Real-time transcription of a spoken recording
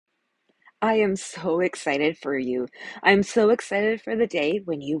I am so excited for you. I'm so excited for the day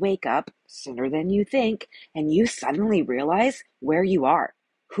when you wake up sooner than you think and you suddenly realize where you are,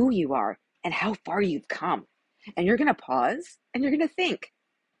 who you are, and how far you've come. And you're going to pause and you're going to think,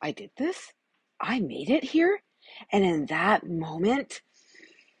 I did this? I made it here? And in that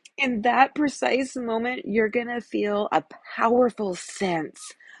precise moment, you're going to feel a powerful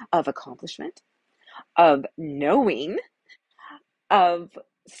sense of accomplishment, of knowing, of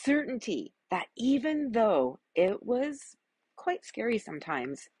certainty that even though it was quite scary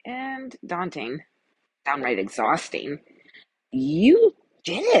sometimes and daunting, downright exhausting, you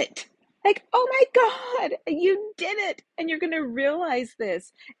did it. Like, oh my God, you did it. And you're going to realize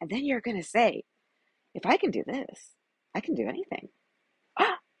this. And then you're going to say, if I can do this, I can do anything.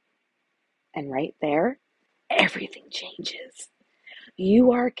 Ah, and right there, everything changes.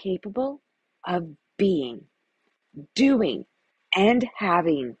 You are capable of being, doing, and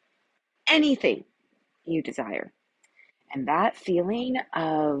having anything you desire. And that feeling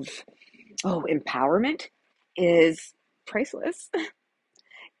of, empowerment is priceless.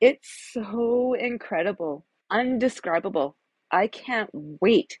 It's so incredible, undescribable. I can't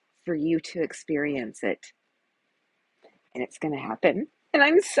wait for you to experience it. And it's going to happen. And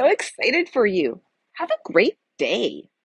I'm so excited for you. Have a great day.